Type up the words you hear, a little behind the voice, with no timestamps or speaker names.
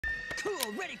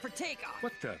Cool, ready for takeoff.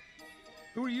 What the?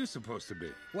 Who are you supposed to be?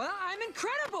 Well, I'm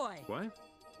Incrediboy. What?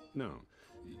 No.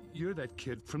 You're that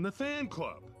kid from the fan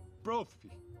club.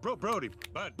 Brody.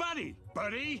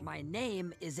 Buddy! My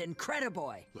name is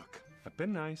Incrediboy. Look, I've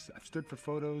been nice. I've stood for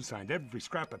photos, signed every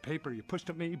scrap of paper you pushed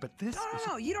at me, but this is...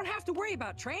 No, you don't have to worry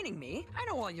about training me. I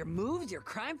know all your moves, your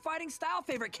crime-fighting style,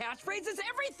 favorite catchphrases,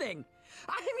 everything.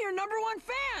 I'm your #1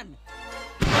 fan.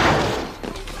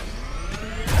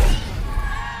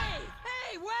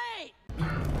 Hey, wait!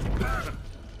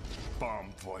 Bon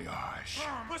voyage.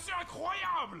 Mais c'est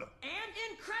incroyable! And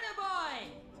Incrediboy!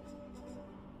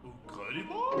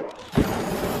 Incredible?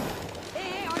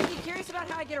 Hey, aren't you curious about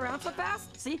how I get around so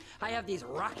fast? See, I have these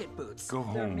rocket boots. Go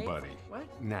They're home, made- buddy. What?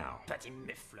 Now. Petit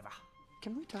mifle, va.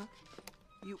 Can we talk?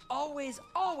 You always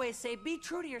say be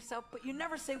true to yourself, but you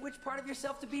never say which part of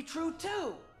yourself to be true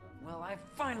to. Well, I've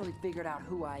finally figured out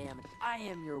who I am. I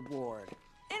am your ward.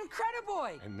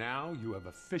 Incrediboy! And now you have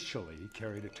officially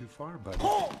carried it too far, buddy.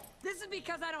 Oh! This is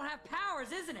because I don't have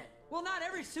powers, isn't it? Well, not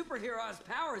every superhero has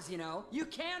powers, you know. You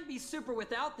can be super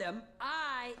without them.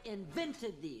 I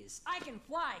invented these. I can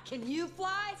fly. Can you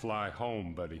fly? Fly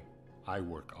home, buddy. I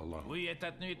work alone. Oui, et ta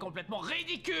tenue est complètement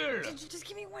ridicule! Just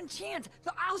give me one chance.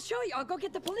 I'll show you. I'll go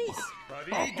get the police.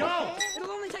 Buddy, go!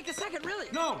 It'll only take a second, really.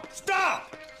 No,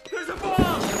 stop! There's a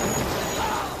bomb!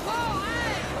 Whoa,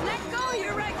 hey! Let go!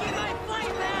 You're wrecking my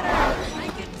flight pattern! I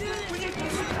can do this! If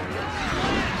you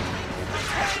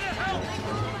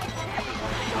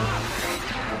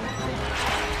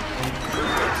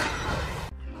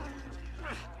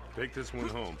Take this one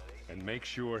home and make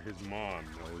sure his mom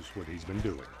knows what he's been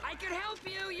doing. I can help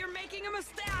you! You're making a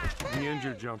mistake! The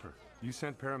injured jumper. You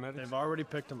sent paramedics? They've already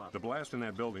picked him up. The blast in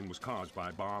that building was caused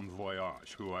by Bon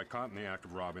Voyage, who I caught in the act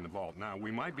of robbing the vault. Now,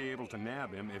 we might be able to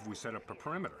nab him if we set up a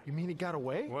perimeter. You mean he got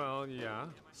away? Well, yeah.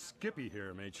 Skippy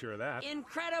here made sure of that.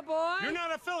 Incrediboy! You're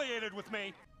not affiliated with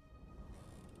me!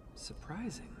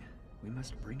 Surprising. We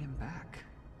must bring him back.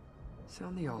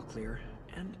 Sound the all clear,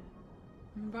 and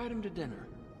invite him to dinner.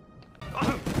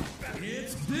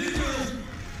 It's bigger!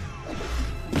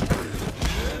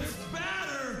 It's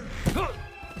badder!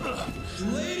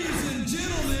 Ladies and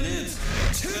gentlemen, it's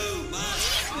too much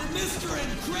for Mr.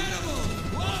 Incredible!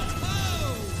 Whoa,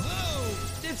 ho, ho!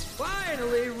 It's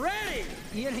finally ready!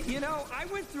 You know, I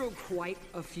went through quite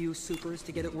a few supers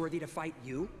to get it worthy to fight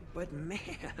you, but man,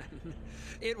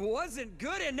 it wasn't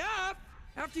good enough!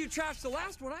 After you trashed the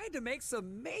last one, I had to make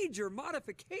some major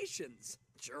modifications.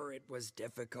 Sure, it was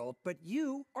difficult, but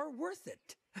you are worth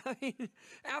it. I mean,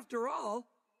 after all,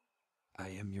 I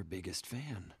am your biggest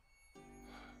fan.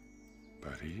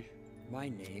 Buddy? My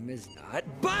name is not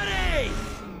Buddy!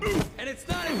 And it's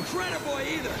not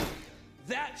Incrediboy either.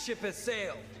 That ship has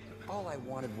sailed. All I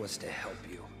wanted was to help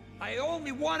you. I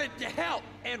only wanted to help.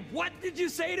 And what did you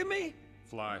say to me?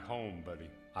 Fly home, buddy.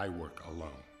 I work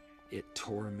alone. It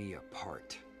tore me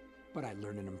apart. But I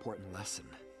learned an important lesson.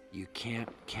 You can't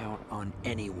count on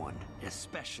anyone,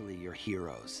 especially your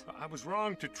heroes. I was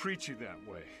wrong to treat you that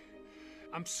way.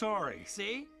 I'm sorry.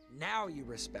 See? Now you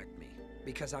respect me,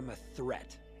 because I'm a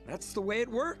threat. That's the way it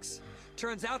works.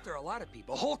 Turns out there are a lot of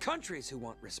people, whole countries, who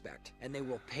want respect, and they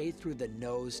will pay through the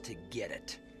nose to get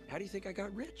it. How do you think I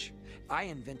got rich? I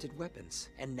invented weapons,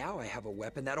 and now I have a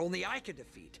weapon that only I can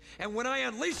defeat. And when I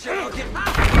unleash it, I'll get...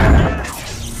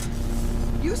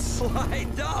 You sly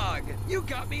dog! You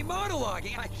got me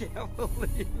monologuing! I can't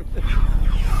believe it.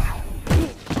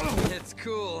 It's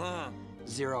cool, huh?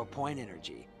 0 point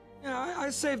energy. Yeah,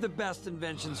 I save the best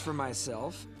inventions for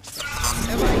myself.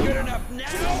 Am I good enough now?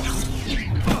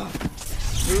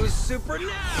 Who's super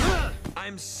now?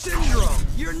 I'm Syndrome,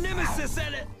 your nemesis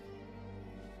at it.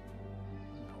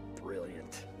 Oh,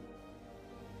 brilliant.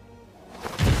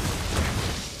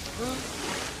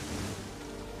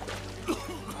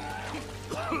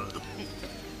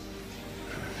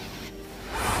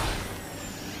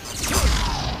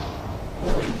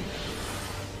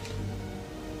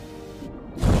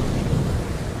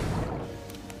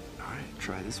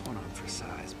 Try this one on for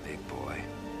size, big boy.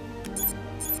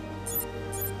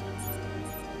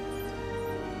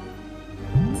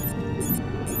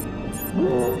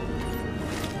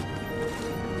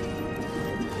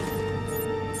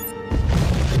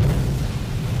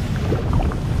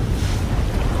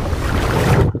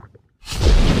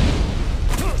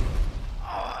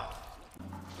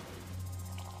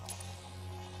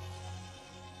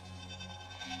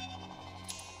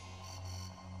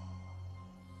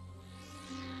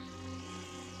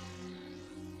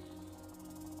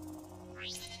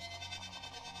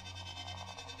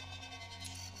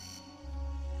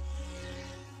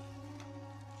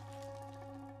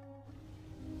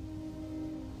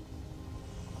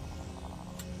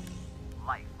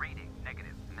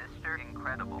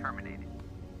 Incredible terminated.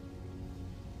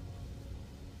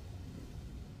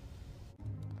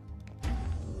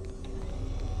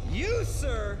 You,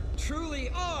 sir,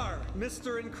 truly are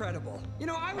Mr. Incredible. You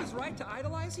know, I was right to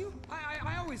idolize you.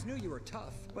 I always knew you were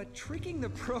tough. But tricking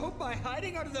the probe by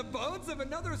hiding under the bones of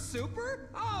another super?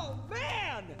 Oh,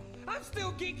 man! I'm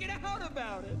still geeking out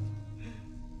about it.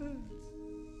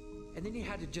 And then you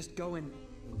had to just go and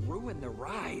ruin the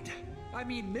ride. I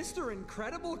mean, Mr.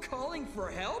 Incredible calling for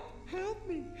help? Help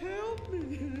me, help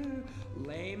me.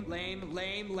 Lame, lame,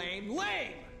 lame, lame,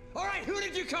 lame! All right, who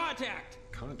did you contact?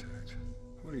 Contact?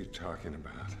 What are you talking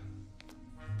about?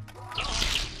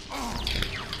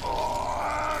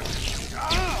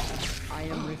 I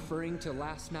am referring to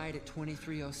last night at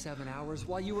 23:07 hours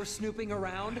while you were snooping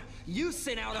around. You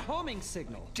sent out a homing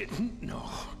signal. Didn't know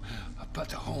about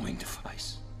the homing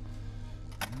device.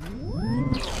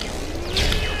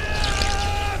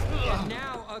 And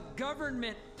now a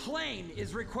government plane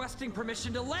is requesting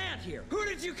permission to land here. Who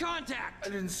did you contact? I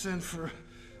didn't send for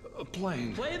a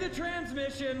plane. Play the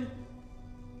transmission.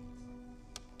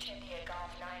 India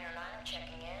Golf 909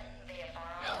 checking in via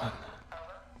far over.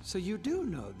 So you do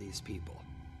know these people?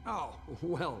 Oh,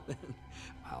 well then,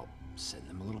 I'll send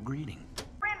them a little greeting.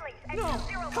 No,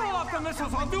 Call off the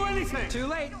missiles, I'll do anything! Too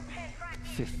late.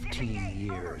 15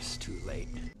 years too late.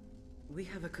 We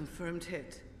have a confirmed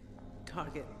hit.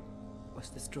 Target was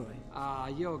destroyed.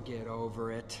 You'll get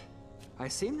over it. I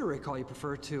seem to recall you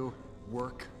prefer to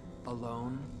work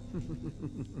alone.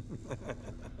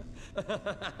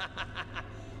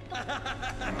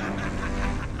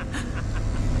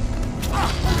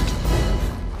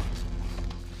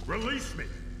 Release me!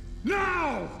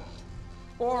 Now!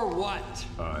 Or what?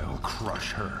 I'll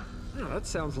crush her. Oh, that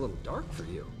sounds a little dark for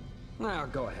you. Now,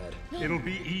 go ahead. It'll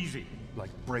be easy, like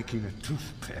breaking a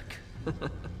toothpick.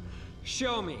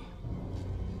 Show me.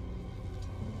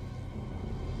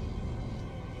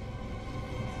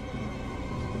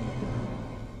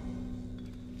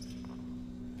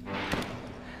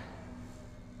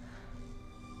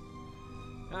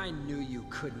 I knew you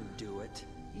couldn't do it.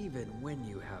 Even when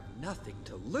you have nothing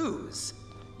to lose,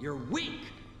 you're weak.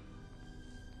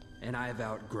 And I've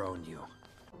outgrown you.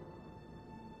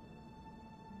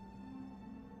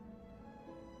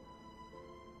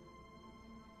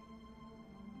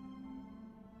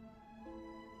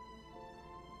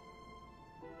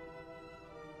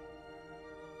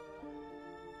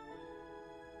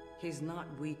 He's not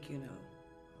weak, you know.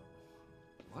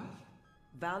 What?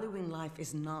 Valuing life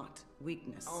is not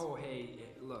weakness. Oh, hey,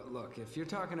 look, if you're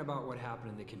talking about what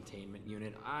happened in the containment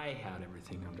unit, I had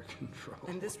everything under control.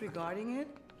 And disregarding it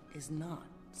is not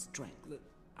strength.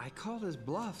 I called his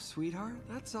bluff, sweetheart,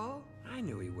 that's all. I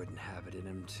knew he wouldn't have it in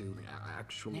him to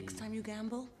actually... Next time you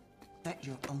gamble, bet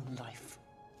your own life.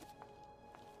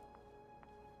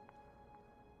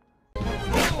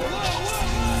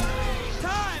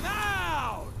 Time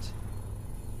out!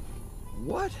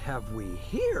 What have we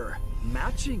here?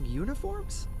 Matching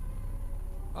uniforms?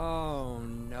 Oh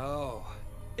no.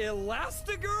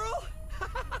 Elastigirl?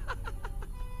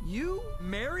 You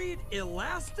married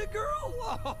Elastigirl?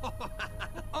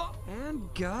 Oh,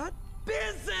 and got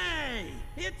busy!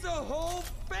 It's a whole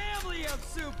family of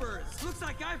supers! Looks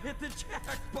like I've hit the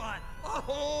jackpot!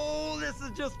 Oh, this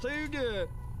is just too good!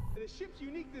 The ship's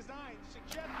unique design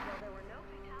suggests there were no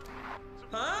fatalities.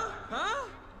 Huh? Huh?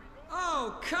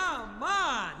 Oh, come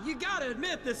on! You gotta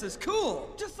admit this is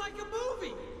cool! Just like a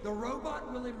movie! The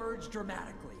robot will emerge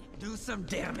dramatically, do some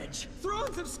damage, throw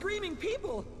in some screaming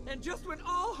people, and just when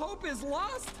all hope is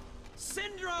lost,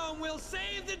 Syndrome will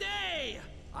save the day!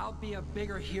 I'll be a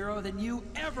bigger hero than you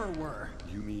ever were.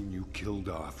 You mean you killed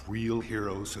off real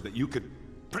heroes so that you could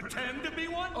pretend to be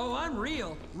one? Oh, I'm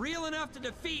real. Real enough to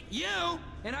defeat you!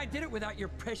 And I did it without your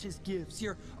precious gifts,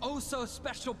 your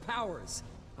oh-so-special powers.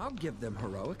 I'll give them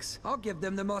heroics. I'll give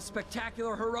them the most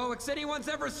spectacular heroics anyone's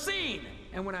ever seen!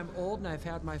 And when I'm old and I've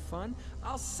had my fun,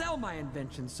 I'll sell my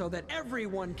inventions so that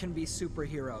everyone can be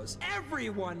superheroes.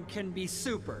 Everyone can be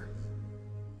super.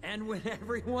 And when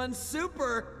everyone's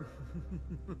super...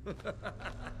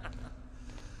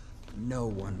 no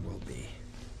one will be.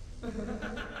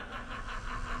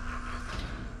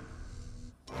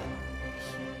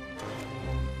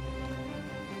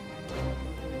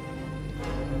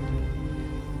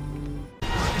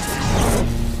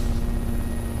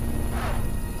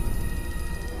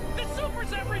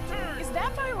 Is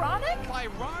that Byronic?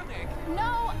 Ironic?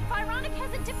 No, Byronic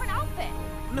has a different outfit.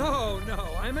 No,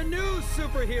 I'm a new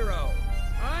superhero.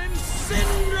 I'm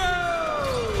Syndrome!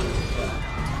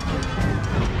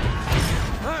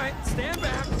 All right, stand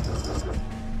back.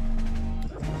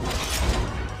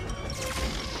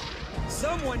 So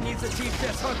Someone needs to teach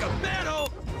this hunk of metal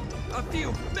a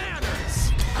few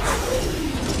manners.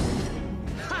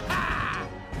 Ha ha!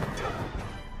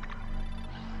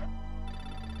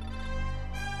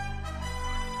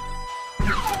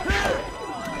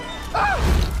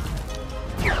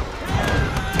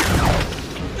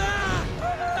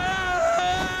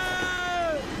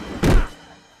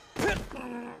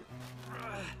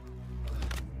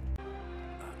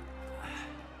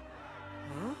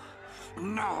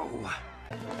 No.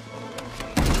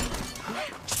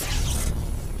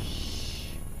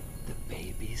 The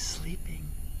baby's sleeping.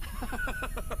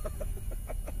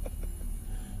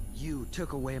 You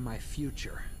took away my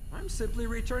future. I'm simply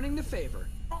returning the favor.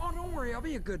 Oh, don't worry, I'll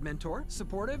be a good mentor.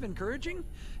 Supportive, encouraging,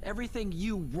 everything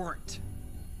you weren't.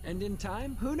 And in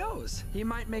time, who knows? He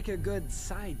might make a good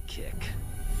sidekick.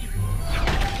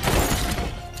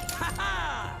 Ha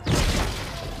ha!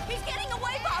 He's getting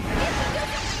away, Bob!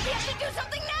 We have to do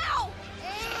something now!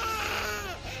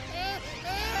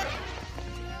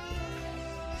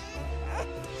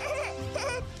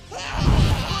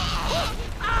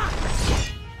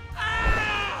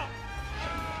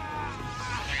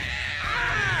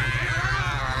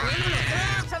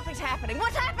 Something's happening.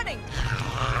 What's happening?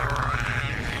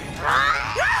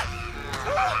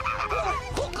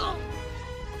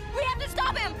 We have to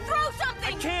stop him! Throw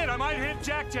something! I can't. I might hit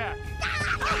Jack-Jack.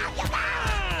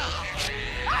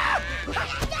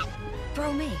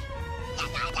 Throw me.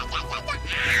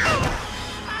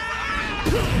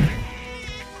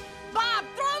 Bob,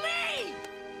 throw me!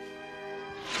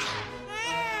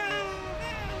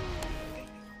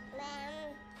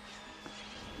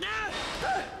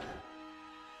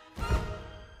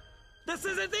 This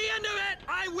isn't the end of it!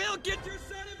 I will get your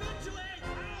son eventually!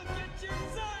 I'll get your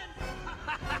son!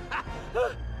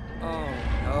 Oh,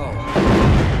 no.